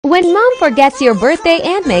When mom forgets your birthday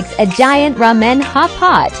and makes a giant ramen hot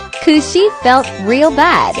pot, 'cause she felt real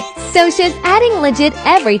bad. So she's adding legit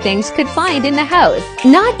everything she could find in the house,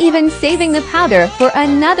 not even saving the powder for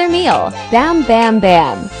another meal. Bam bam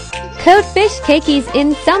bam. Coat fish cakeys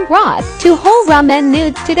in some broth to whole ramen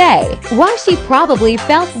nudes today. While she probably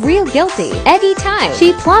felt real guilty. Eggy time.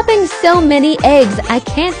 She plopping so many eggs I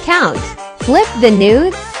can't count. Flip the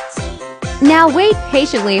nudes. Now wait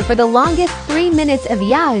patiently for the longest 3 minutes of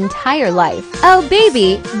your entire life. Oh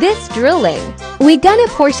baby, this drooling. We gonna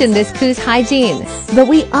portion this 'cause hygiene, but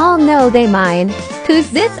we all know they mine. 'Cause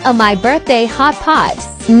this a my birthday hot pot,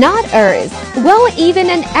 not hers. Well, even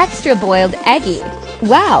an extra boiled eggy.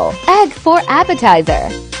 Wow, egg for appetizer.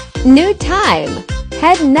 Nude time.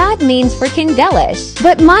 Head nod means freaking delish,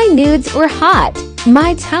 but my nudes were hot.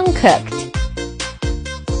 My tongue cooked.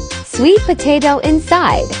 Sweet potato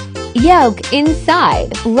inside. Yolk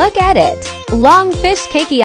inside. Look at it. Long fish cakey.